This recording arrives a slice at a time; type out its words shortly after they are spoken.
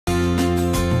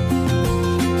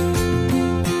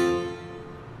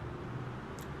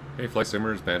Hey Flight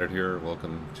Simmers, Bandit here.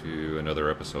 Welcome to another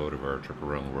episode of our trip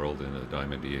around the world in a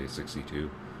Diamond DA62.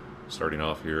 Starting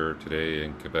off here today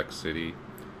in Quebec City.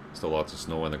 Still lots of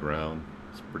snow on the ground.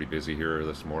 It's pretty busy here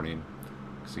this morning.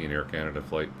 See an Air Canada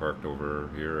flight parked over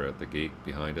here at the gate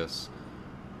behind us.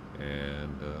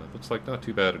 And looks like not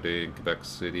too bad a day in Quebec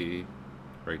City.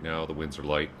 Right now the winds are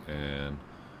light and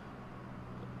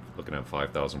looking at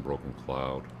 5,000 broken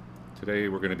cloud. Today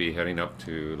we're going to be heading up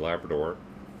to Labrador,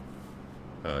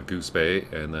 Goose Bay,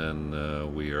 and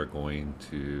then we are going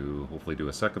to hopefully do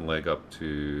a second leg up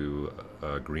to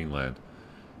Greenland.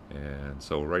 And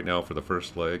so right now for the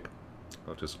first leg,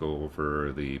 I'll just go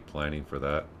over the planning for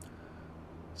that.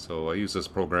 So I use this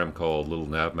program called Little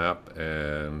NavMap,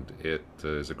 and it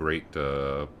is a great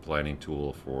planning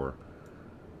tool for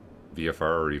VFR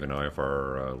or even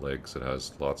IFR legs. It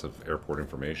has lots of airport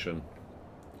information,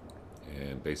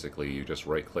 and basically you just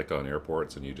right click on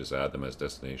airports and you just add them as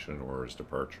destination or as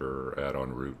departure, add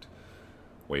on route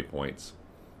waypoints,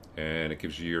 and it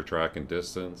gives you your track and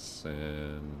distance.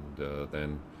 And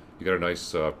then you got a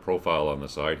nice profile on the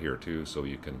side here too, so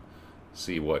you can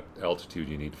see what altitude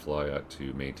you need to fly at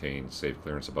to maintain safe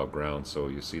clearance above ground. So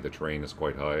you see the terrain is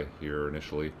quite high here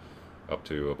initially, up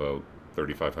to about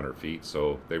 3,500 feet.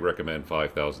 So they recommend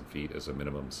 5,000 feet as a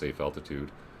minimum safe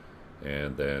altitude.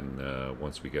 And then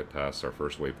once we get past our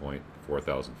first waypoint,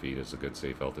 4,000 feet is a good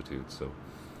safe altitude. So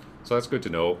that's good to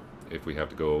know if we have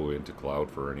to go into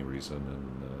cloud for any reason,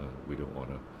 and we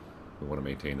want to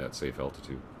maintain that safe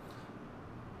altitude.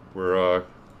 We're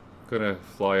going to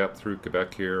fly up through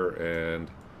Quebec here, and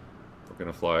we're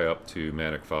going to fly up to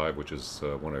Manic 5, which is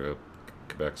one of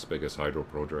Quebec's biggest hydro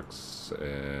projects,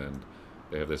 and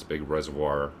they have this big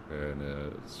reservoir, and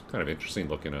it's kind of interesting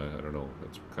looking. I don't know,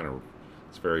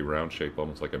 it's very round shape,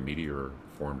 almost like a meteor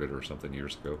formed it or something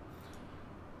years ago.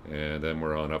 And then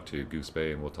we're on up to Goose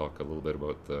Bay, and we'll talk a little bit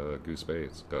about Goose Bay.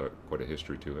 It's got quite a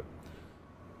history to it.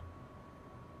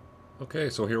 Okay,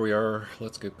 so here we are.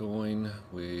 Let's get going.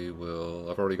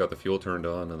 I've already got the fuel turned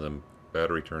on and the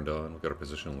battery turned on. We've got our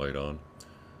position light on.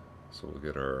 So we'll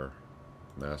get our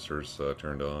masters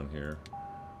turned on here.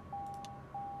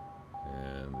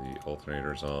 And the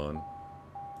alternator's on.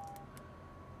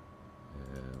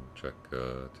 And check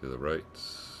to the right,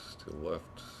 to the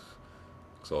left.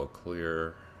 Looks all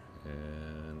clear.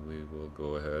 And we will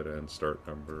go ahead and start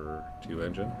number 2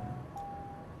 engine.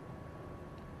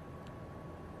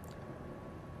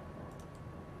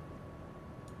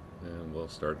 And we'll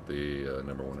start the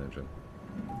number 1 engine.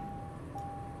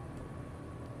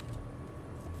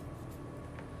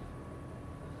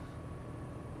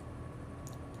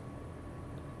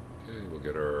 Okay, we'll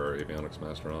get our avionics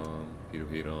master on,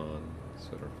 pitot heat on,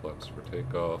 set our flaps for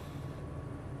takeoff,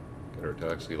 get our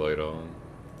taxi light on,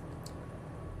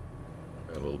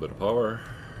 add a little bit of power,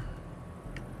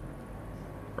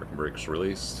 parking brakes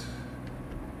released.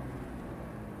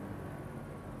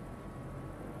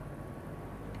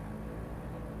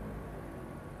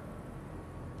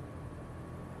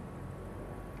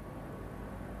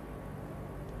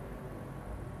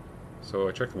 So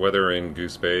I checked the weather in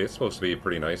Goose Bay. It's supposed to be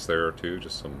pretty nice there too,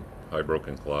 just some high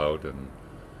broken cloud, and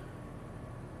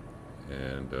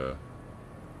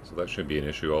so that shouldn't be an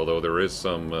issue, although there is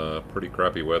some pretty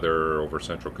crappy weather over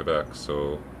central Quebec,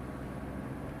 so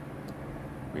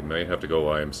we might have to go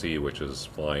IMC, which is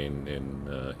flying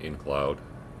in cloud,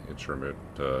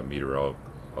 intermittent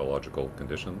meteorological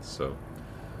conditions, so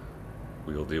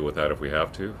we'll deal with that if we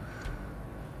have to.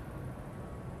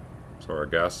 So our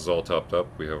gas is all topped up.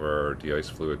 We have our de-ice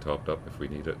fluid topped up if we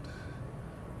need it.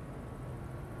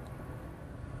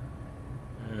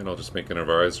 And I'll just make an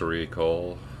advisory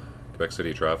call. Quebec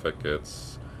City traffic,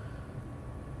 it's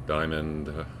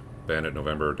Diamond, Bandit,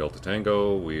 November, Delta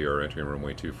Tango. We are entering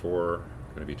runway 24.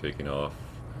 Going to be taking off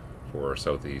for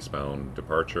southeast bound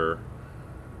departure.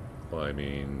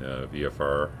 Climbing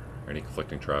VFR. Any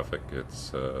conflicting traffic,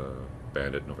 it's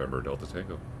Bandit, November, Delta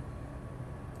Tango.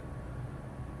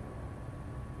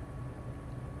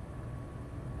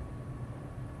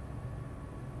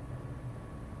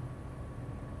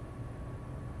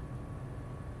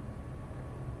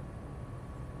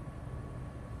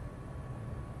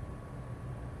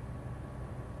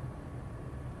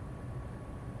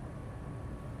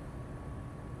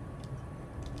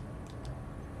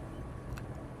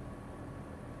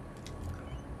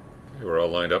 We're all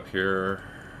lined up here.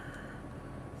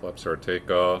 Flaps our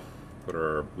takeoff. Put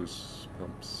our boost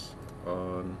pumps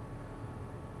on.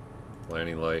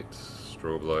 Landing light,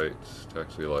 strobe light,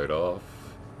 taxi light off.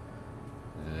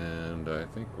 And I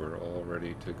think we're all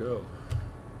ready to go.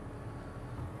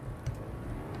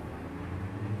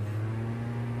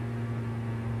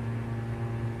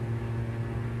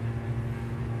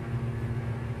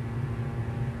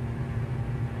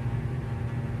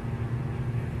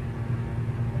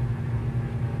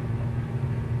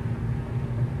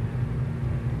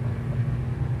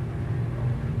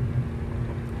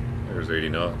 There's 80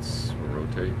 knots. We'll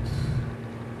rotate.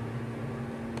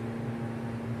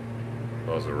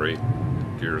 Pause the rate.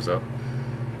 Gears up.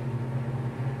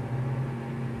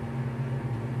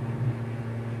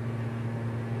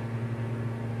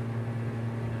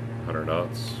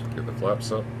 Knots. Get the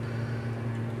flaps up.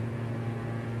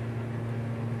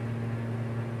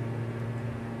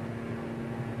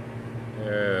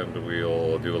 And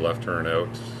we'll do a left turn out.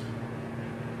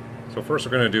 So first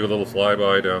we're going to do a little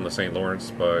flyby down the St.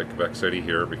 Lawrence by Quebec City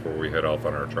here before we head off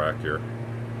on our track here.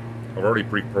 I've already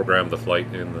pre-programmed the flight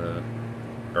in the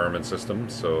Garmin system,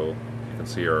 so you can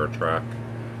see our track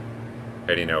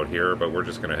heading out here, but we're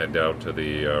just going to head down to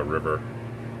the river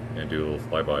and do a little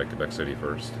flyby at Quebec City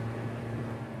first.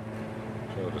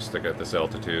 So we'll just stick at this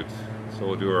altitude.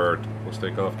 So we'll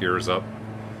take off, gears up,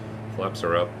 flaps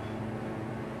are up,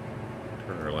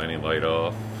 turn our landing light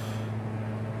off,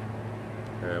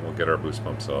 and we'll get our boost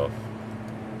pumps off.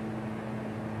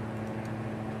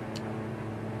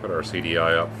 Put our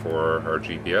CDI up for our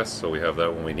GPS so we have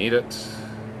that when we need it.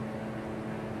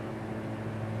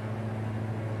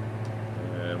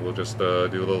 And we'll just do a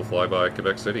little flyby at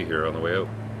Quebec City here on the way out.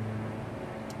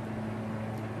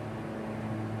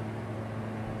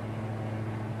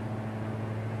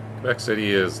 Quebec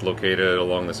City is located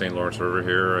along the St. Lawrence River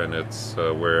here, and it's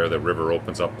where the river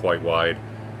opens up quite wide.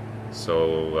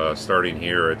 So starting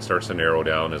here, it starts to narrow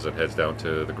down as it heads down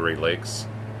to the Great Lakes,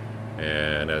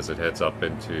 and as it heads up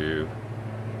into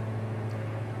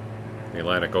the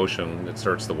Atlantic Ocean, it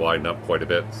starts to widen up quite a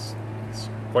bit. It's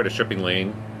quite a shipping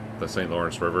lane, the St.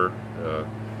 Lawrence River.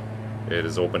 It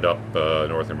has opened up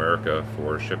North America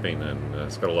for shipping, and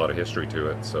it's got a lot of history to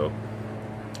it. So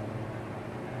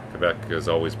Quebec has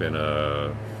always been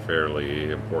a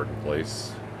fairly important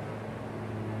place,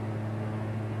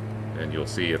 and you'll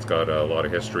see it's got a lot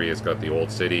of history. It's got the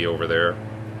old city over there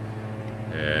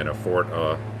and a fort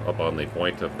up on the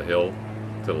point of the hill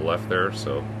to the left there,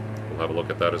 so we'll have a look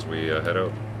at that as we head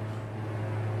out.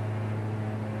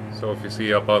 So if you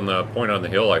see up on the point on the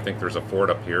hill, I think there's a fort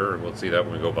up here, and we'll see that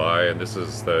when we go by. And this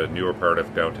is the newer part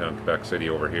of downtown Quebec City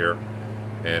over here,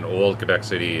 and old Quebec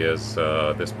City is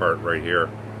this part right here.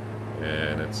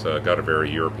 And it's got a very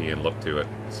European look to it,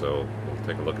 so we'll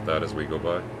take a look at that as we go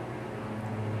by.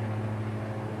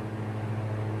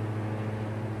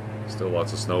 Still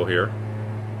lots of snow here.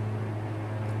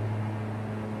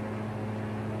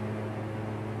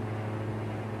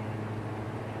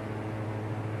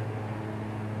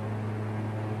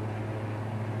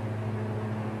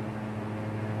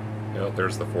 Yeah,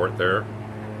 there's the fort there.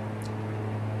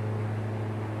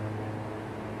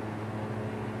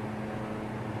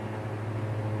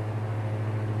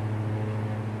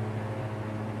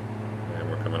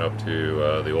 Coming up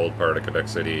to the old part of Quebec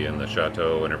City and the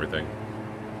chateau and everything.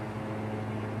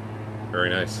 Very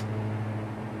nice.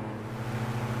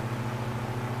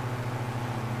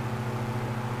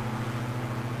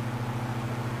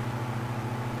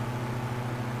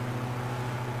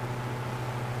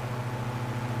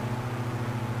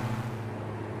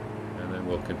 And then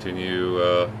we'll continue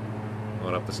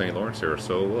on up the St. Lawrence here.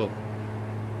 So we'll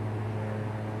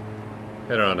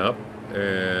head on up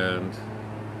and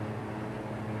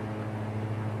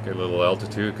get a little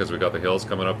altitude because we got the hills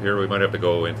coming up here. We might have to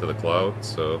go into the clouds,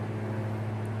 so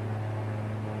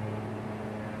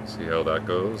see how that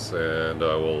goes. And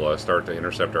we'll start to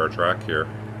intercept our track here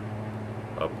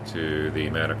up to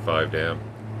the Manic 5 Dam.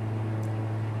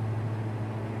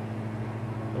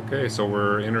 Okay, so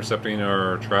we're intercepting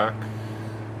our track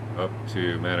up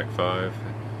to Manic 5,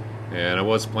 and I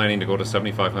was planning to go to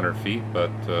 7,500 feet,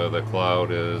 but the cloud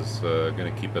is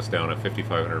going to keep us down at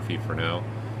 5,500 feet for now.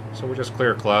 So we'll just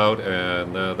clear cloud,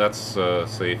 and that's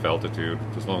safe altitude.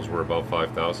 As long as we're above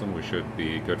 5,000, we should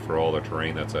be good for all the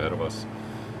terrain that's ahead of us.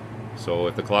 So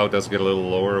if the cloud does get a little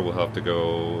lower, we'll have to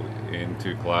go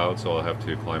into cloud, so I'll have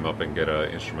to climb up and get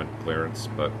an instrument clearance.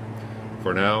 But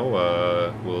for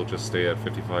now, we'll just stay at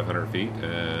 5,500 feet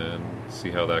and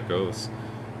see how that goes.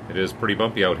 It is pretty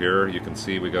bumpy out here. You can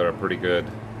see we got a pretty good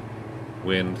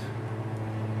wind,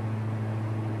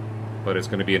 but it's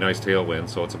going to be a nice tailwind,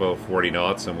 so it's about 40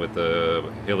 knots, and with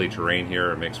the hilly terrain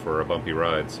here, it makes for a bumpy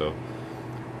ride. So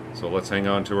let's hang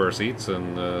on to our seats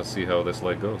and see how this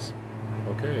leg goes.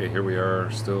 Okay, here we are,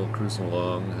 still cruising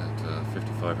along at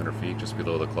 5,500 feet, just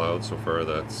below the clouds. So far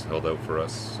that's held out for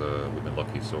us. We've been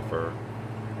lucky so far.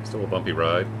 Still a bumpy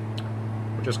ride.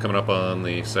 We're just coming up on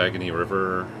the Saguenay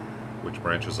River, which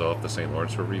branches off the St.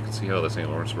 Lawrence River. You can see how the St.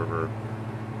 Lawrence River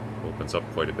opens up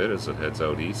quite a bit as it heads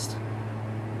out east.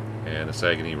 And the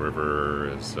Saguenay River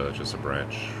is just a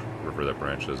river that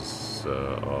branches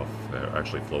off,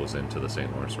 actually flows into the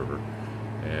St. Lawrence River.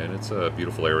 And it's a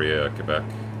beautiful area at Quebec.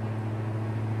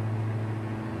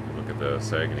 Look at the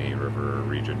Saguenay River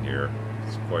region here.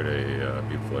 It's quite a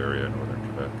beautiful area in northern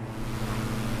Quebec.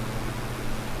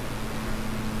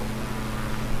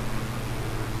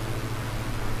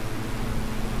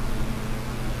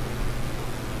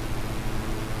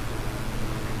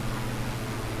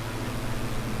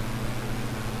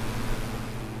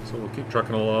 So we'll keep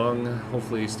trucking along,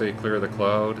 hopefully stay clear of the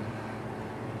cloud,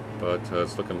 but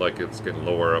it's looking like it's getting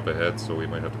lower up ahead, so we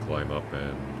might have to climb up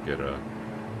and get a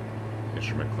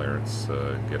instrument clearance,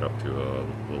 get up to a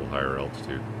little higher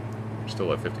altitude. We're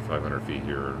still at 5,500 feet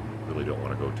here, really don't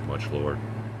want to go too much lower.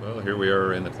 Well, here we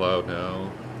are in the cloud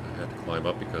now. I had to climb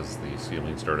up because the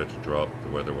ceiling started to drop, the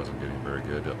weather wasn't getting very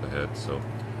good up ahead, so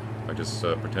I just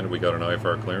pretended we got an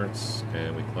IFR clearance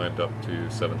and we climbed up to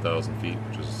 7,000 feet,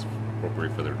 which is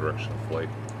appropriate for the direction of flight,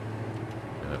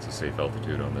 and that's a safe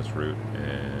altitude on this route,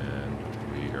 and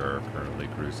we are currently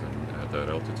cruising at that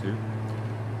altitude.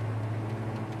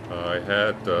 I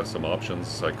had some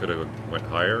options. I could have went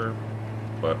higher,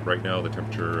 but right now the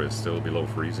temperature is still below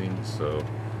freezing, so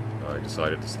I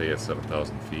decided to stay at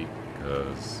 7,000 feet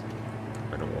because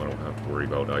I don't want to have to worry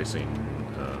about icing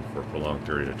for a prolonged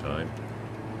period of time.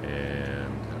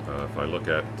 And if I look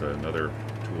at another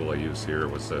tool I use here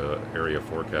was the area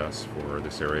forecast for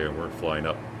this area. We're flying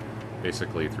up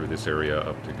basically through this area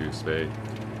up to Goose Bay,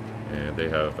 and they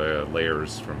have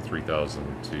layers from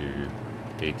 3,000 to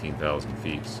 18,000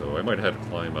 feet, so I might have had to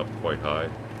climb up quite high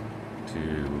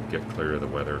to get clear of the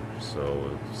weather.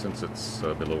 So since it's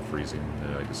below freezing,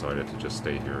 I decided to just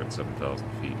stay here at 7,000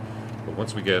 feet. But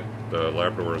once we get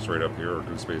Labrador is right up here, or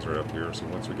Goose Bay is right up here, so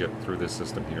once we get through this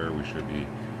system here, we should be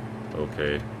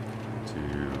okay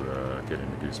to get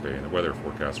into Goose Bay, and the weather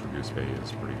forecast for Goose Bay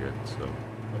is pretty good. So,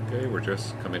 okay, we're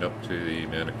just coming up to the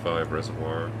Manic 5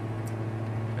 reservoir,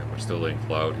 and we're still in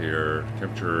cloud here.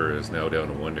 Temperature is now down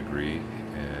to 1 degree,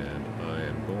 and I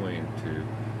am going to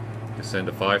descend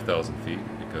to 5,000 feet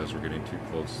because we're getting too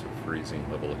close to freezing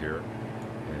level here.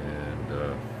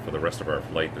 And for the rest of our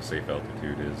flight, the safe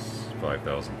altitude is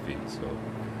 5,000 feet. So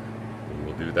we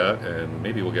will do that, and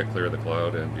maybe we'll get clear of the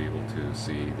cloud and be able to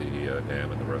see the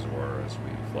dam and the reservoir as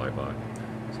we fly by.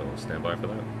 So stand by for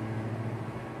that.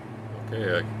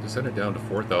 Okay, I descended down to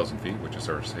 4,000 feet, which is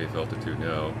our safe altitude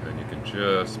now, and you can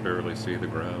just barely see the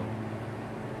ground.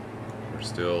 We're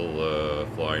still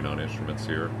flying on instruments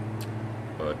here,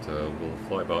 but we'll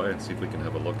fly by and see if we can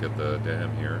have a look at the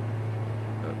dam here.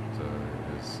 That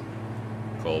is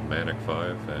called Manic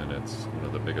 5, and it's one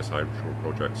of the biggest hydro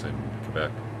projects in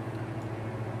Quebec.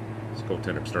 Let's go to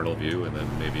an external view, and then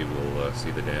maybe we'll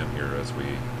see the dam here as we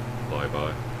fly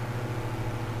by.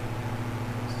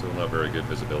 Still not very good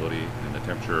visibility, and the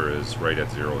temperature is right at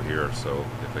 0 here, so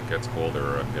if it gets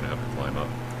colder, I'm going to have to climb up.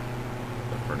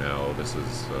 But for now, this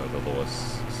is the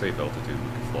lowest safe altitude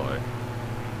we can fly,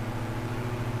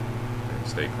 and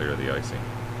stay clear of the icing.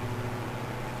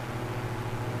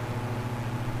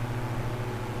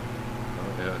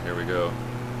 Oh yeah, here we go.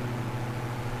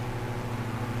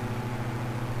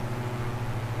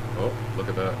 Oh, look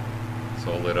at that. It's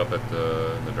all lit up in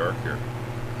the dark here.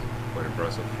 Quite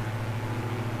impressive.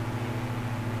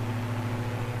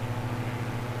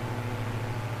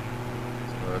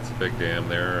 So that's a big dam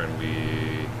there, and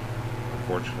we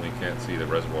unfortunately can't see the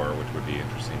reservoir, which would be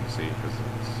interesting to see because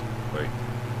it's quite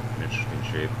an interesting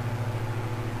shape.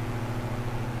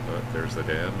 But there's the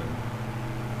dam, and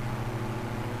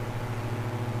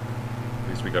at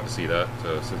least we got to see that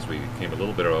since we came a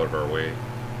little bit out of our way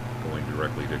going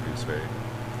directly to Goose Bay.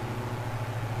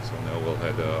 So now we'll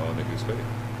head on to Goose Bay.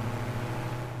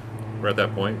 We're at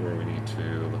that point where we need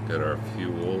to look at our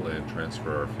fuel and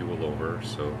transfer our fuel over.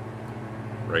 So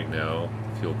right now,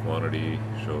 fuel quantity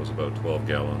shows about 12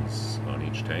 gallons on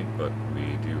each tank, but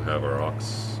we do have our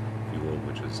aux fuel,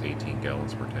 which is 18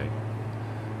 gallons per tank.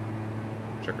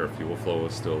 Check our fuel flow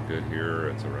is still good here.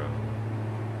 It's around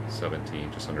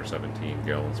 17, just under 17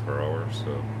 gallons per hour.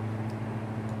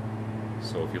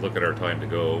 So if you look at our time to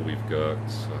go, we've got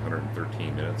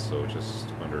 113 minutes, so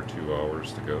just under 2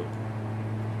 hours to go.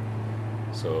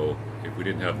 So if we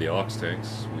didn't have the aux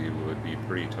tanks, we would be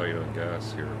pretty tight on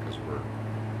gas here because we're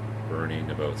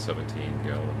burning about 17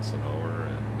 gallons an hour,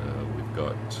 and we've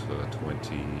got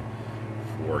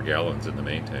 24 gallons in the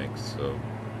main tank, so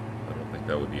I don't think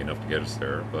that would be enough to get us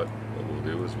there. But what we'll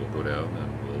do is we'll go down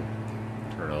and we'll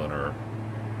turn on our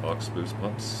aux boost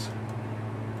pumps.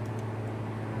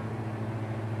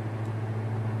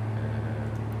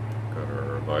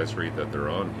 Advisory that they're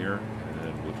on here,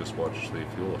 and we'll just watch the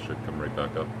fuel. It should come right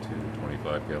back up to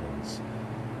 25 gallons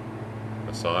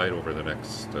a side over the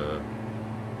next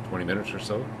 20 minutes or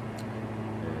so,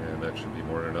 and that should be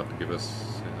more than enough to give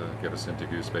us get us into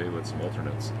Goose Bay with some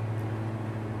alternates.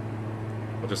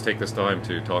 just take this time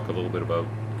to talk a little bit about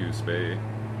Goose Bay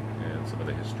and some of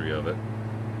the history of it.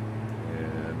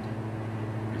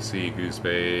 And you see Goose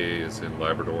Bay is in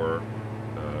Labrador,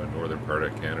 northern part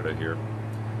of Canada here.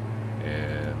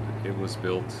 And it was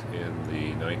built in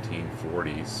the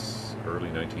 1940s, early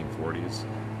 1940s,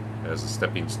 as a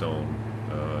stepping stone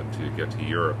to get to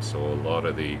Europe. So a lot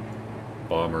of the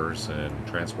bombers and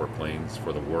transport planes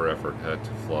for the war effort had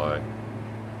to fly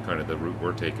kind of the route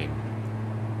we're taking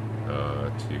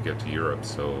to get to Europe.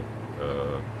 So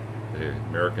the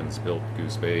Americans built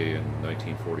Goose Bay in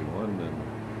 1941,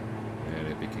 and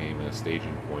it became a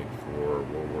staging point for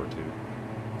World War II.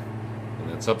 And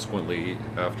then subsequently,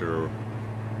 after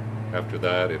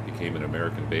that, it became an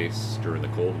American base during the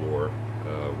Cold War,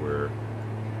 where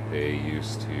they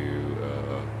used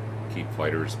to keep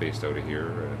fighters based out of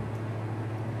here,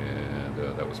 and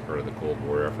that was part of the Cold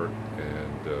War effort.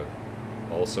 And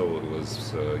also, it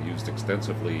was used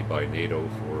extensively by NATO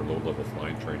for low-level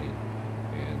flying training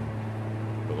in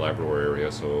the Labrador area.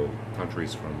 So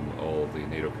countries from all the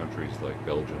NATO countries like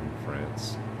Belgium,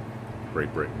 France,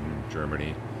 Great Britain,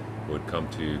 Germany would come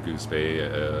to Goose Bay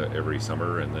every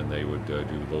summer, and then they would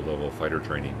do low-level fighter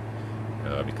training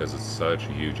because it's such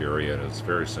a huge area, and it's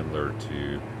very similar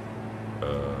to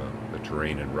the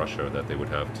terrain in Russia that they would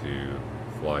have to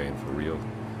fly in for real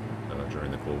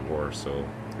during the Cold War. So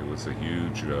it was a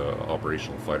huge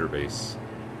operational fighter base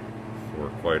for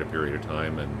quite a period of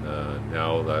time, and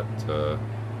now that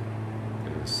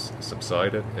is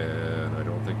subsided, and I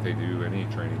don't think they do any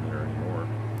training there anymore,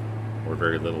 or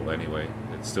very little anyway.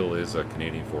 It still is a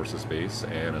Canadian Forces base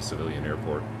and a civilian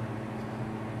airport,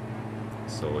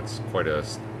 so it's quite a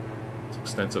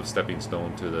extensive stepping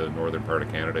stone to the northern part of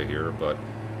Canada here, but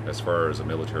as far as a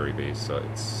military base,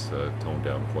 it's toned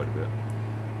down quite a bit.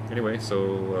 Anyway, so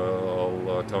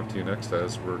I'll talk to you next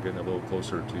as we're getting a little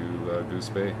closer to Goose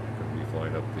Bay. We're going to be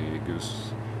flying up the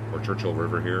Goose or Churchill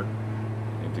River here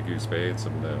into Goose Bay, and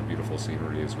some beautiful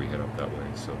scenery as we head up that way.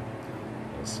 So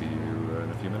I'll see you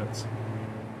in a few minutes.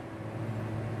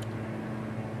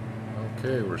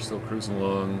 Okay, we're still cruising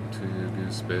along to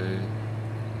Goose Bay,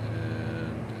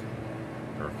 and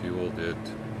our fuel did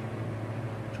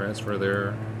transfer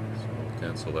there, so we'll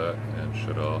cancel that and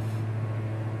shut off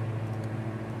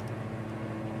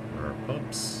our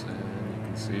pumps, and you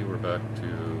can see we're back to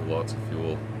lots of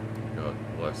fuel. We got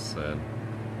less than,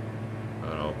 I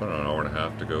don't know, about an hour and a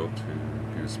half to go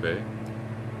to Goose Bay,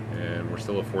 and we're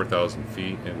still at 4,000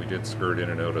 feet, and we did skirt in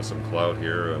and out of some cloud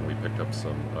here, and we picked up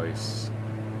some ice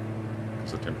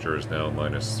because the temperature is now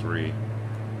 -3.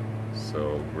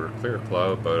 So we're clear of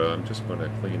cloud, but I'm just going to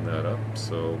clean that up.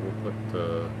 So we'll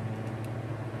put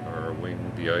our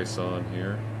wing de-ice on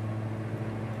here,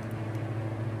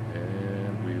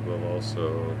 and we will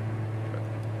also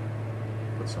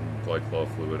put some glycol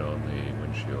fluid on the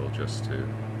windshield just to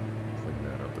clean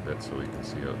that up a bit so we can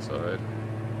see outside.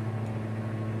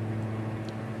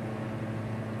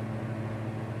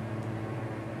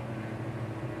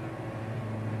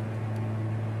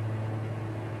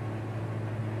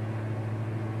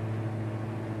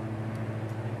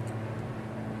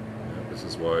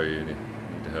 This is why you need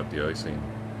to have de-icing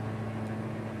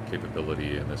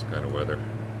capability in this kind of weather.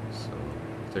 So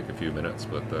it'll take a few minutes,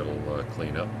 but that'll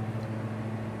clean up.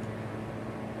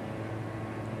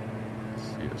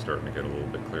 See, it's starting to get a little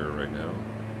bit clearer right now.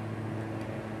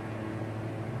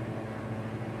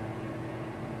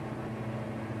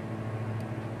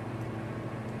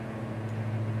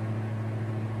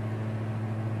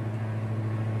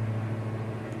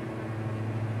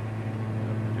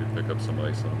 Pick up some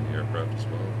ice on the aircraft as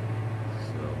well.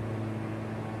 So,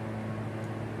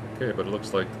 okay, but it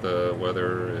looks like the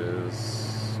weather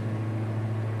is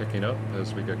picking up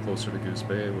as we get closer to Goose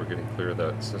Bay. We're getting clear of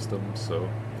that system, so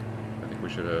I think we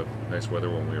should have nice weather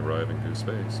when we arrive in Goose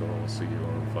Bay. So I'll see you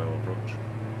on final approach.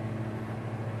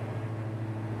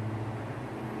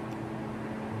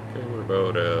 Okay, we're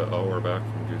about an hour back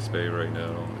from Goose Bay right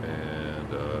now,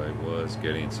 and I was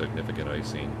getting significant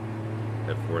icing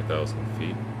at 4,000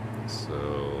 feet.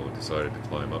 So decided to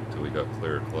climb up till we got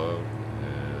clear cloud,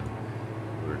 and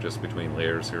we're just between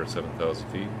layers here at 7,000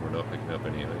 feet. We're not picking up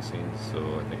any icing, so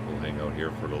I think we'll hang out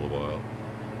here for a little while.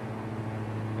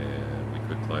 And we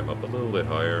could climb up a little bit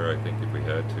higher, I think, if we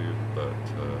had to, but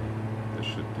this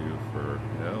should do for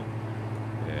now.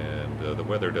 And the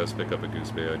weather does pick up at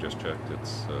Goose Bay. I just checked.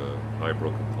 It's high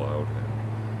broken cloud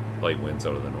and light winds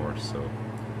out of the north, so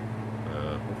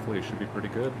hopefully it should be pretty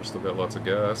good. We've still got lots of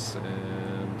gas,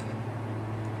 and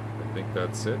I think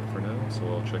that's it for now, so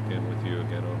I'll check in with you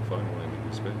again on final land of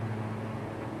Goose Bay.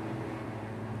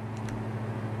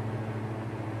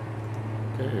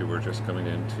 Okay, we're just coming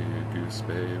into Goose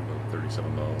Bay, about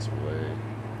 37 miles away,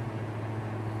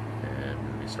 and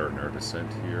we'll be starting our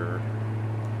descent here.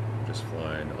 Just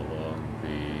flying along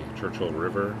the Churchill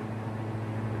River,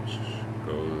 which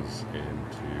goes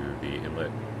into the inlet,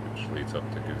 which leads up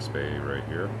to Goose Bay right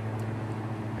here,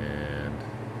 and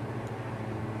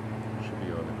should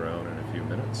be on the ground in a few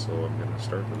minutes. So I'm going to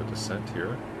start with a descent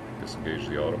here, disengage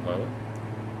the autopilot,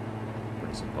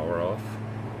 bring some power off.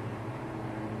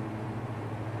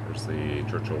 There's the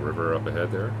Churchill River up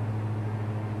ahead there.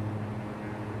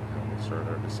 And we'll start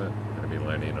our descent. We're going to be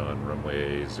landing on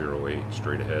runway 08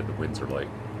 straight ahead. The winds are light.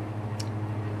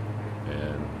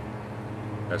 And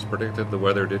as predicted, the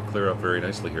weather did clear up very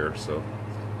nicely here, so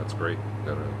that's great.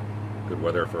 Got a good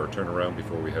weather for our turnaround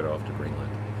before we head off to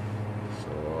Greenland.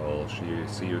 So I'll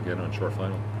see you again on short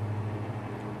final.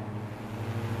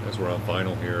 As we're on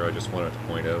final here, I just wanted to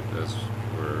point out, as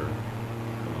we're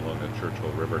along the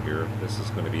Churchill River here, this is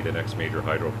going to be the next major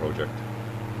hydro project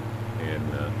in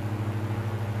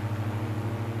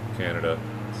Canada.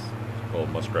 It's called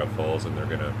Muskrat Falls, and they're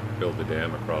going to build the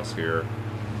dam across here,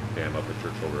 dam up the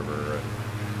Churchill River, and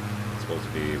it's supposed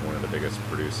to be one of the biggest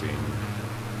producing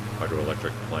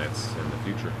hydroelectric plants in the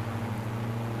future.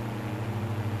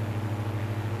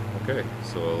 Okay,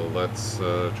 so let's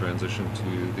transition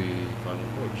to the final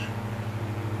approach.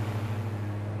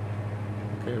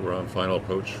 Okay, we're on final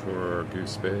approach for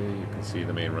Goose Bay. You can see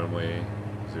the main runway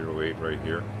 08 right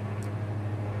here.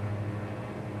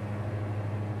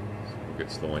 So we'll get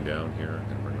slowing down here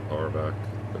and bring the power back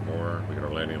a bit more. We got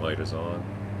our landing light is on.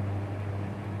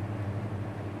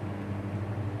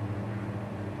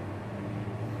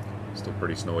 Still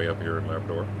pretty snowy up here in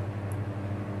Labrador.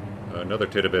 Another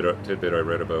tidbit I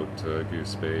read about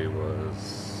Goose Bay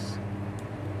was,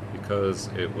 because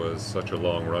it was such a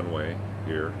long runway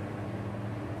here,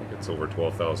 it's over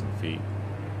 12,000 feet,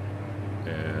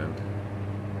 and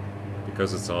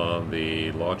because it's on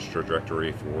the launch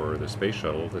trajectory for the space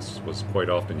shuttle, this was quite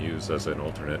often used as an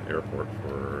alternate airport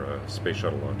for space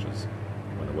shuttle launches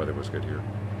when the weather was good here.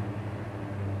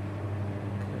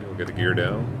 Okay, we'll get the gear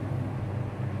down.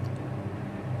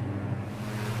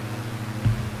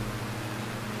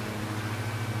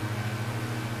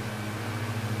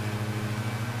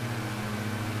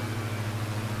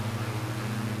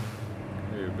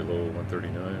 Below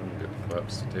 139, we'll get the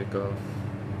flaps to take off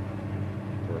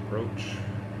for approach.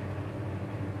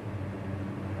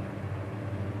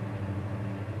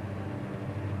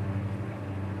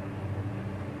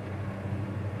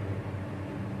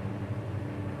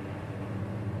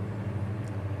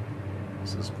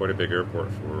 This is quite a big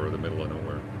airport for the middle of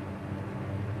nowhere.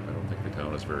 I don't think the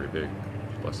town is very big,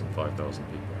 less than 5,000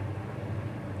 people.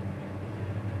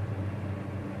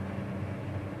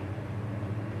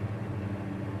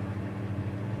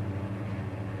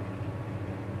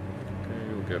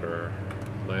 Get our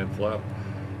land flap.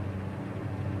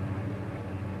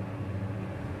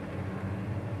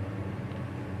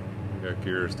 We got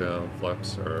gears down,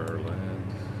 flaps are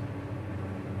land.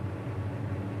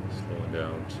 Slowing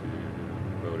down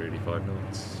to about 85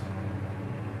 knots.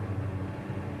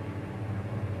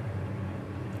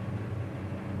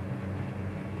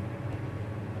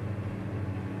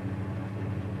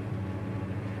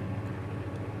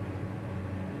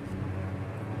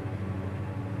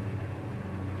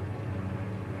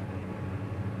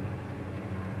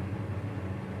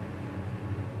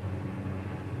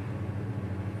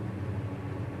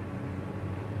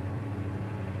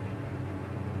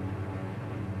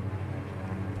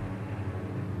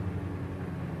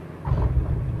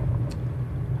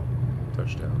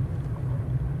 Touchdown.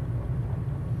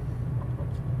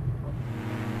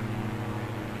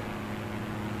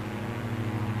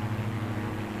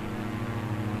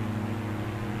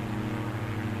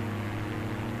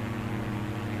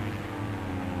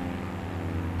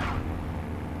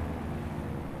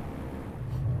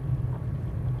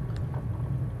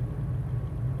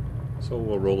 So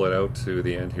we'll roll it out to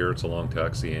the end here. It's a long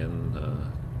taxi in.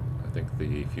 I think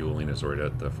the fueling is right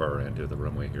at the far end of the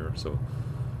runway here. So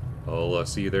I'll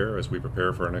see you there as we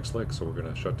prepare for our next leg. So we're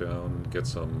going to shut down, get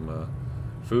some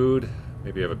food,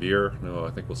 maybe have a beer. No,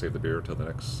 I think we'll save the beer till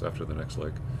after the next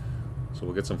leg. So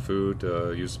we'll get some food,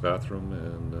 use the bathroom,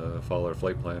 and follow our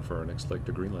flight plan for our next leg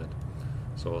to Greenland.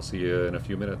 So I'll see you in a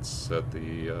few minutes at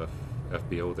the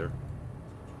FBO there.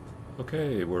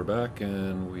 Okay, we're back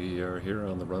and we are here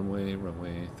on the runway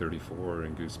 34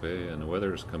 in Goose Bay, and the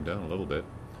weather's come down a little bit.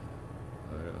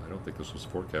 I don't think this was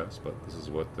forecast, but this is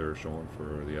what they're showing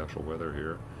for the actual weather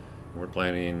here. And we're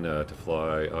planning to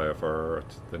fly IFR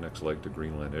the next leg to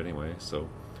Greenland anyway, so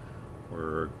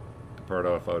we're to part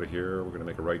off out of here. We're going to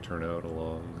make a right turn out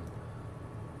along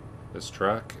this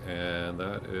track, and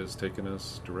that is taking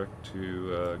us direct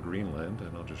to Greenland,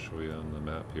 and I'll just show you on the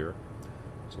map here.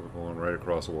 So we're going right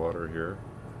across the water here,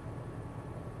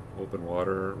 open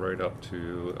water, right up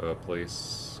to a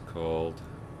place called,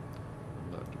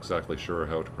 I'm not exactly sure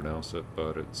how to pronounce it,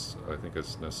 but I think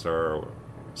it's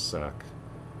Narsarsuaq,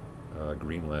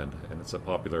 Greenland, and it's a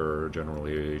popular general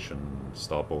aviation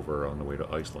stopover on the way to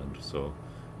Iceland. So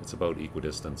it's about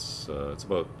equidistance. It's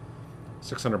about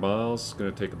 600 miles. It's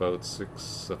going to take about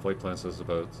the flight plan says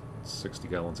about 60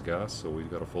 gallons of gas, so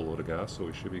we've got a full load of gas, so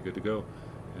we should be good to go.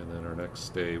 And then our next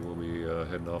day we'll be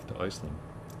heading off to Iceland.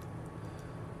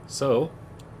 So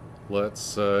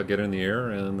let's get in the air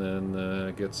and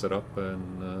then get set up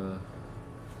and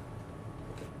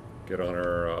get on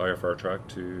our IFR track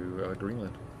to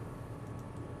Greenland.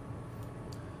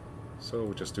 So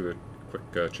we'll just do a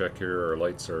quick check here. Our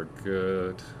lights are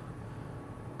good.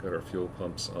 Got our fuel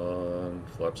pumps on.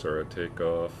 Flaps are at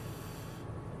takeoff.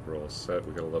 We're all set.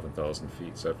 We got 11,000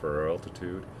 feet set for our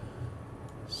altitude.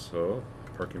 So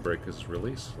parking brake is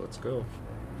released. Let's go.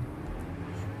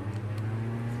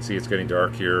 See, it's getting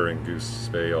dark here in Goose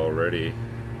Bay already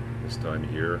this time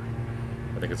of year.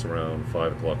 I think it's around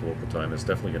 5 o'clock local time. It's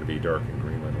definitely going to be dark in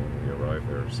Greenland when we arrive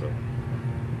there, so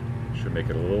should make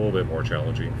it a little bit more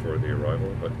challenging for the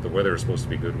arrival, but the weather is supposed to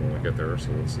be good when we get there,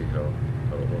 so let's see how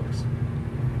it looks.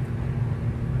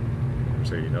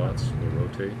 There's 80 knots, we'll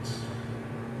rotate,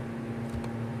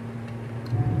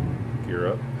 gear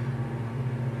up.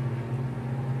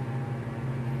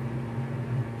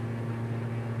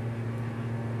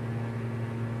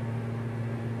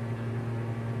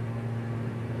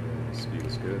 And speed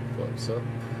is good, flaps up.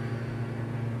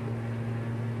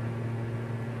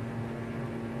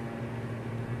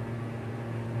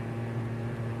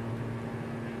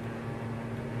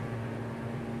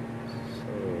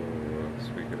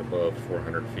 Above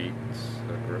 400 feet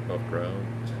above ground,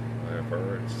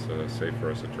 IFR, it's safe for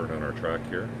us to turn on our track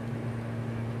here.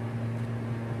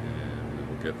 And we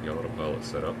will get the autopilot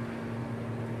set up.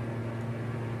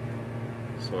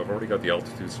 So I've already got the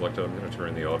altitude selected. I'm going to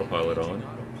turn the autopilot on.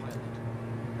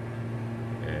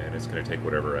 And it's going to take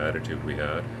whatever attitude we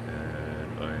had.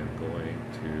 And I am going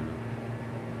to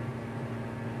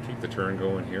keep the turn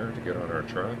going here to get on our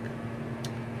track.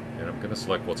 And I'm going to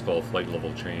select what's called flight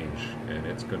level change, and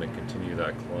it's going to continue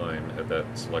that climb at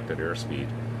that selected airspeed.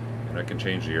 And I can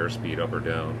change the airspeed up or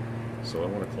down. So I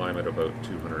want to climb at about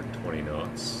 220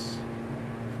 knots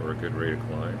for a good rate of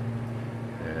climb.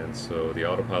 And so the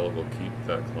autopilot will keep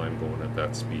that climb going at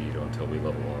that speed until we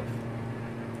level off,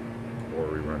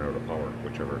 or we run out of power,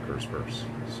 whichever occurs first.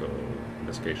 So in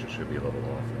this case it should be level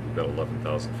off. And we've got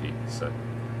 11,000 feet set.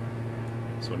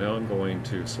 So now I'm going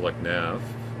to select nav,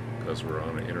 because we're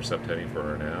on an intercept heading for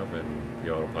our nav, and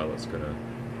the autopilot's going to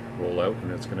roll out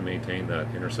and it's going to maintain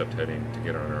that intercept heading to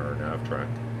get on our nav track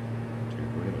to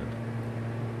Greenland.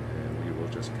 And we will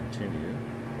just continue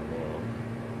along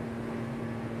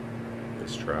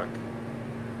this track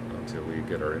until we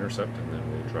get our intercept, and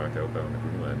then we'll track outbound to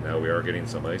Greenland. Now we are getting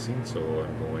some icing, so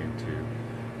I'm going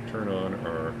to turn on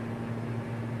our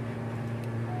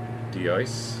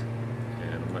de-ice,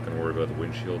 and I'm not going to worry about the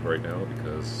windshield right now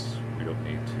because we don't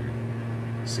need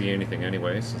to see anything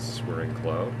anyway since we're in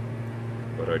cloud,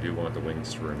 but I do want the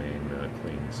wings to remain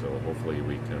clean, so hopefully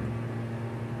we can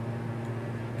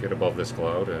get above this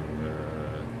cloud, and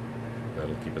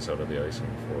that'll keep us out of the icing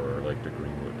for Lake to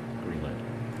Greenland.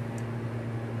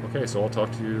 Okay, so I'll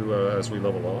talk to you as we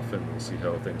level off, and we'll see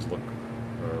how things look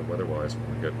weather-wise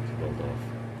when we get leveled off.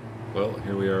 Well,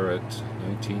 here we are at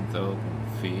 19,000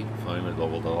 feet, finally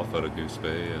leveled off out of Goose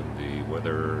Bay, and the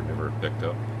weather never picked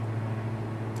up.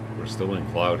 We're still in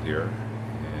cloud here,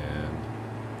 and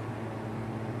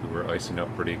we were icing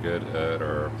up pretty good at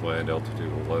our planned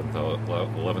altitude of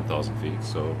 11,000 feet,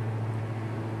 so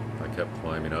I kept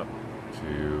climbing up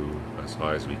to as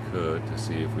high as we could to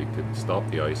see if we could stop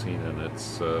the icing, and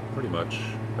it's pretty much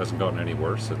hasn't gotten any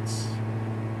worse. It's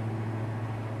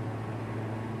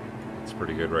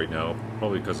pretty good right now,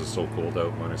 probably because it's so cold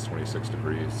out, minus 26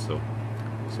 degrees. So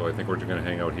I think we're going to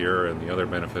hang out here, and the other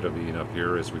benefit of being up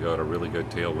here is we got a really good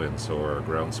tailwind, so our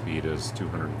ground speed is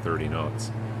 230 knots,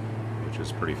 which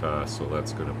is pretty fast, so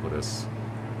that's going to put us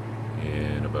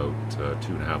in about a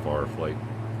 2.5 hour flight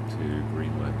to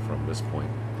Greenland from this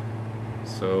point.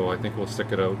 So I think we'll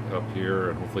stick it out up here,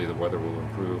 and hopefully the weather will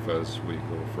improve as we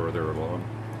go further along.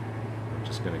 I'm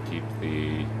just going to keep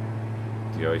the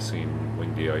de-icing,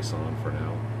 wing de-ice on for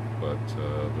now, but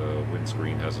the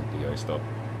windscreen hasn't de-iced up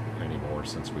anymore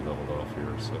since we leveled off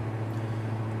here. So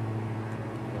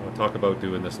I'll talk about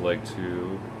doing this leg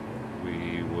 2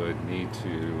 we would need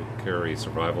to carry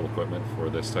survival equipment for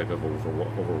this type of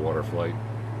overwater flight.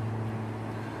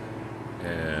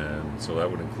 And so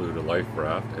that would include a life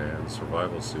raft and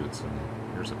survival suits. And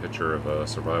here's a picture of a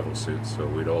survival suit. So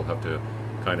we'd all have to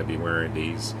kind of be wearing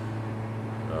these,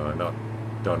 not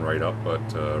done right up,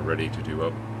 but ready to do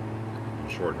up on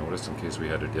short notice in case we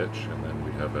had a ditch. And then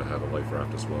we'd have a life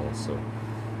raft as well. So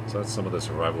that's some of the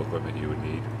survival equipment you would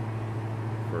need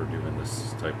for doing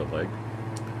this type of leg.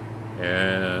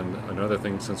 And another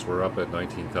thing, since we're up at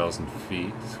 19,000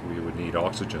 feet, we would need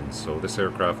oxygen. So this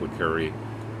aircraft would carry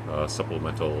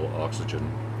supplemental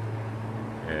oxygen,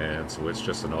 and so it's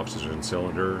just an oxygen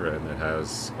cylinder, and it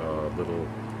has little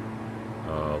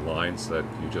lines that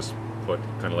you just put,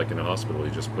 kind of like in a hospital,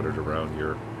 you just put it around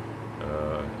your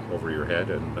over your head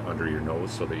and under your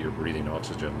nose so that you're breathing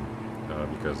oxygen,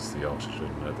 because the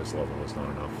oxygen at this level is not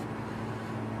enough.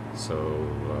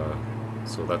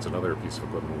 So that's another piece of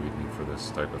equipment we need for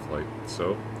this type of flight.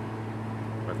 So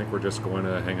I think we're just going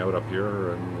to hang out up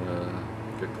here and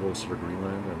get closer to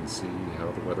Greenland and see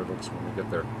how the weather looks when we get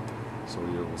there. So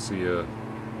we'll see you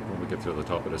when we get to the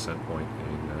top of descent point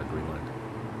in Greenland.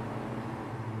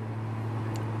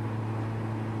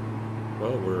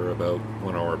 Well, we're about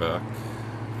 1 hour back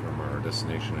from our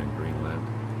destination in Greenland,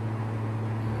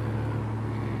 and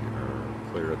we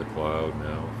are clear of the cloud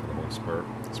now for the most part.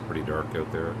 It's pretty dark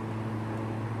out there,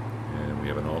 and we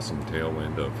have an awesome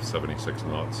tailwind of 76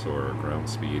 knots, so our ground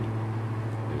speed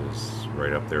is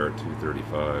right up there at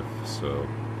 235, so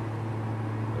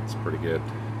that's pretty good.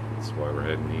 That's why we're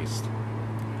heading east.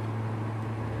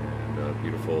 And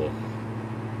beautiful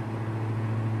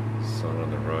sun on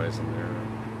the horizon there.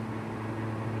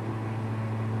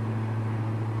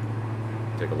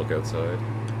 Take a look outside.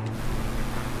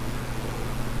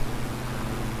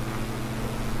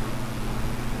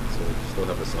 So we still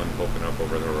have the sun poking up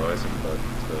over the horizon, but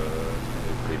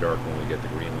it's pretty dark when we get to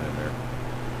Greenland there.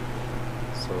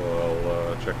 So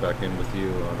I'll check back in with you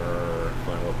on our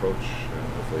final approach,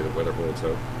 and hopefully the weather holds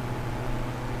out,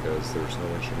 because there's no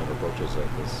instrument approaches at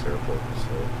this airport.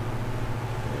 So,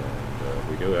 and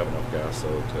we do have enough gas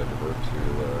though to divert to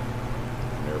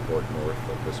an airport north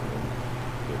of this one,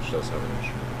 which does have an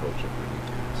instrument approach if we need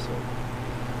to.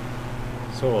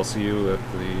 So I'll see you at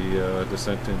the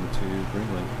descent into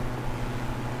Greenland.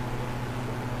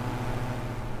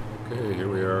 Okay, here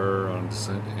we are on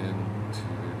descent into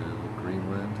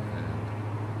Greenland, and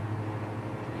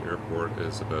the airport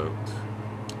is about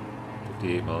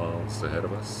 58 miles ahead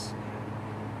of us.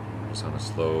 We're just on a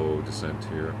slow descent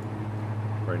here.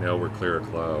 Right now we're clear of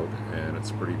cloud, and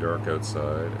it's pretty dark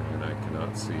outside, and I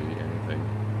cannot see anything.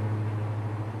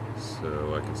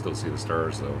 So I can still see the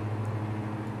stars though.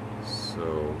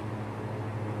 So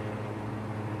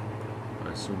I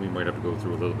assume we might have to go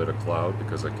through a little bit of cloud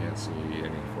because I can't see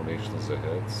any formations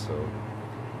ahead. So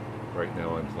right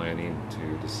now I'm planning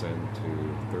to descend to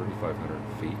 3,500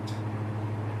 feet,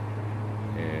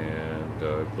 and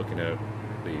looking at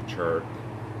the chart,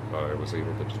 I was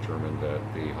able to determine that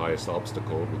the highest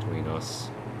obstacle between us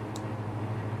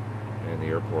and the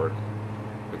airport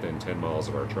within 10 miles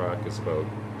of our track is about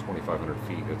 2,500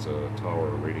 feet. It's a tower,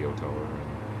 a radio tower,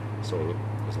 and so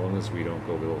as long as we don't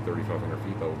go below 3,500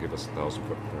 feet, that will give us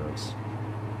 1,000-foot clearance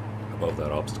above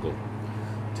that obstacle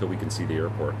till we can see the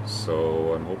airport.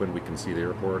 So I'm hoping we can see the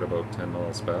airport about 10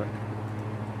 miles back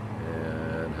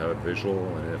and have it visual,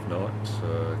 and if not,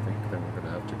 I think then we're going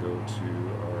to have to go to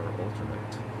our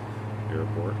alternate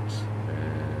airport.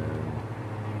 And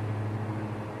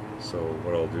so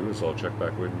what I'll do is I'll check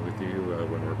back in with you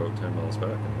when we're about 10 miles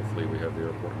back, and hopefully we have the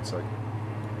airport in sight.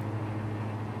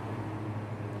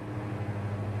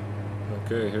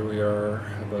 Okay, here we are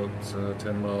about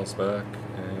 10 miles back,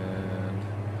 and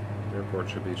the airport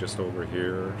should be just over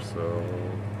here. So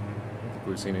I don't think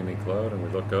we've seen any cloud, and we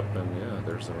look up and yeah,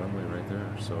 there's the runway right there.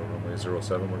 So runway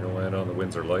 07 we're going to land on. The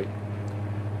winds are light.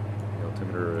 The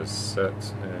altimeter is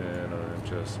set, and I'm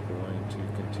just going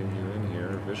to continue in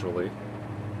here visually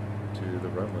to the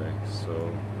runway. So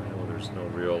I know there's no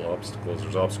real obstacles.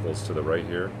 There's obstacles to the right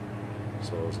here.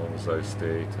 So as long as I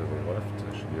stay to the left,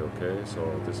 I should be okay. So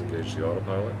I'll disengage the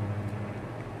autopilot,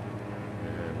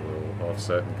 and we'll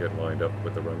offset and get lined up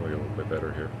with the runway a little bit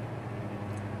better here.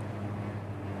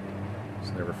 It's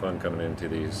never fun coming into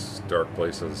these dark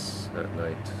places at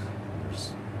night.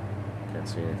 Can't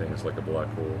see anything. It's like a black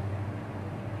hole.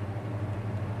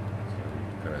 So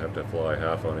you kind of have to fly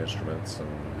half on instruments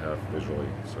and half visually.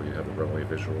 So you have the runway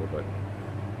visual, but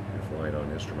you're flying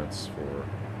on instruments for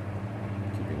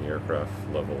keeping the aircraft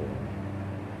level.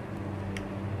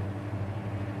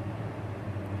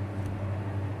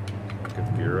 Get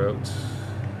the gear out.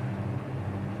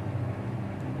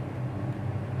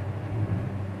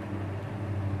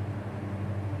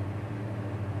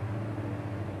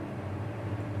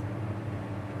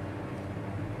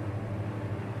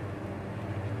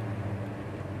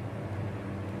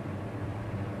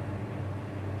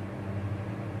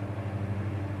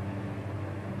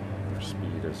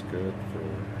 Speed is good for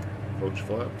approach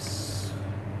flaps.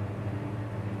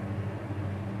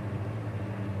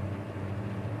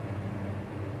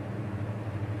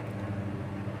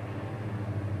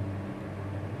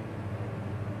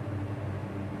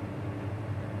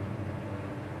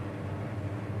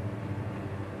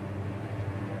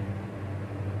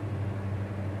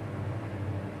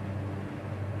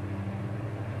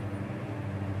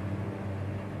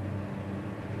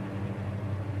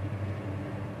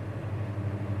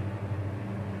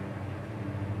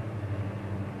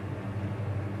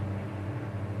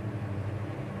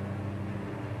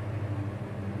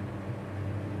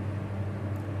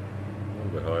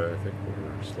 A bit high, I think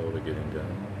we're slowly getting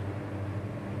down.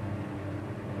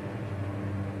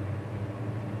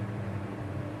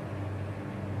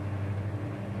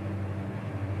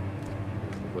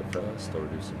 A little bit fast, I'll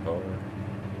reduce some power.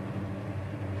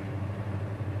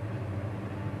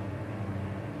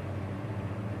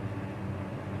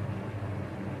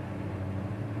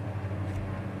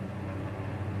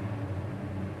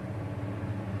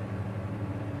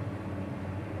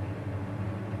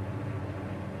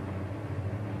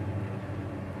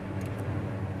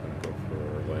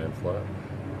 Flap.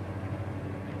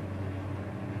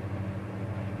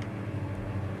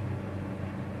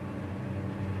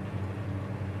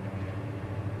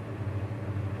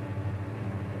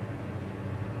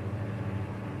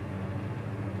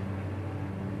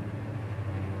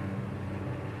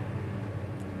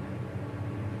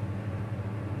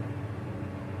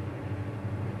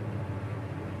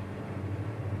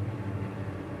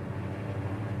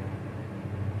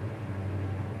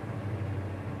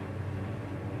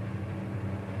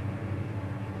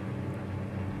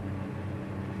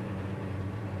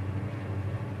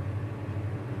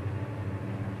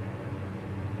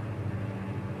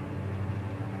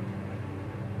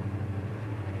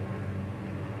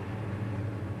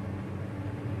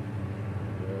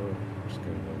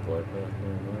 Glide path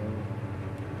there now.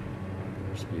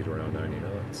 Speed around 90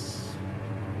 knots.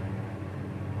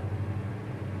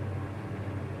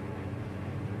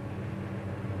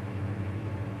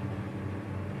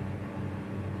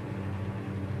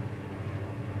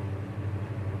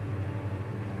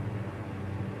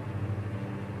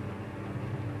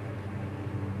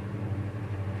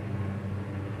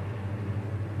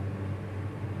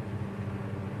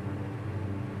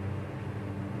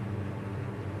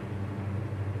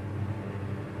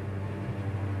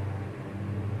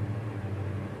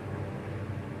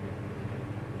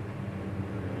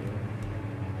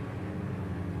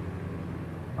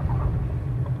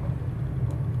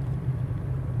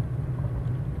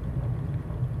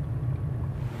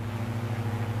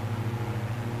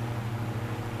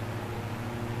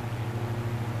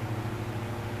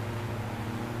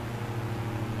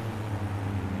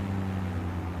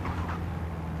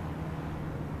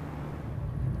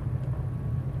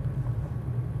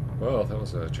 Well, that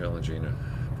was a challenging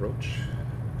approach.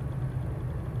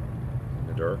 In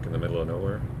the dark, in the middle of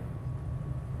nowhere.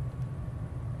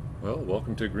 Well,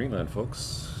 welcome to Greenland,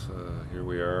 folks. Here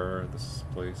we are. This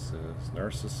place is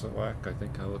Narsarsuaq, I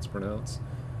think how it's pronounced.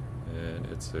 And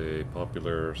it's a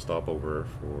popular stopover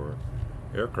for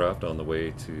aircraft on the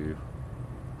way to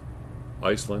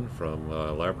Iceland from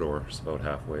Labrador. It's about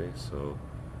halfway, so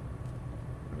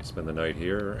we spend the night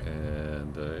here,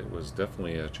 and it was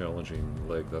definitely a challenging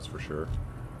leg, that's for sure.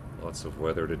 Lots of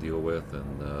weather to deal with,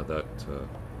 and that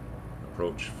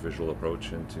visual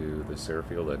approach into this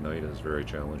airfield at night is very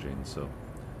challenging. So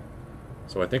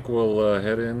I think we'll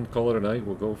head in, call it a night.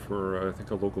 We'll go for, I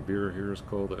think a local beer here is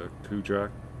called a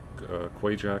Quayjack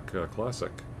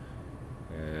Classic,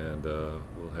 and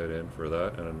we'll head in for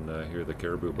that. And here the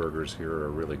caribou burgers here are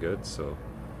really good, so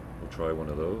we'll try one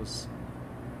of those.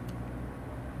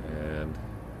 And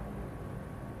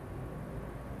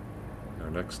our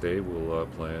next day we'll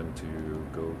plan to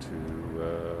go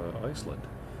to Iceland.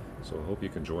 So I hope you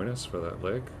can join us for that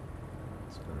leg.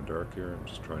 It's kind of dark here. I'm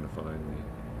just trying to find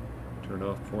the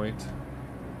turn-off point.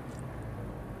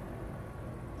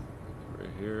 Right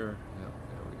here. Yeah,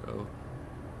 there we go.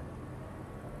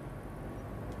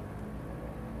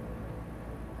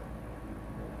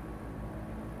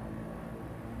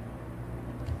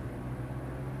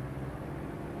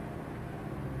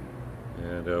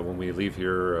 And when we leave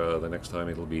here, the next time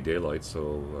it'll be daylight,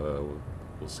 so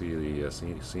we'll see the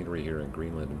scenery here in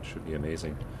Greenland, and it should be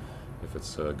amazing if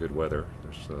it's good weather.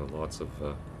 There's lots of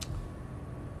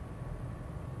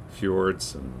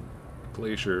fjords and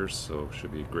glaciers, so it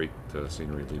should be great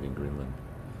scenery leaving Greenland.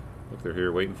 Look, they're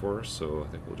here waiting for us, so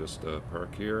I think we'll just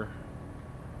park here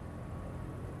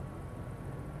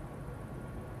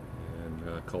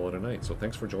and call it a night. So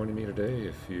thanks for joining me today.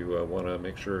 If you want to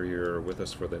make sure you're with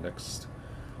us for the next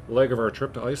leg of our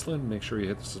trip to Iceland, make sure you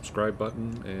hit the subscribe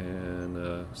button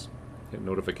and hit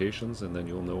notifications, and then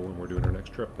you'll know when we're doing our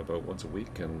next trip about once a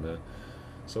week. And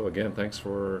so again, thanks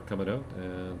for coming out,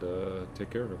 and take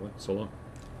care, everyone. So long.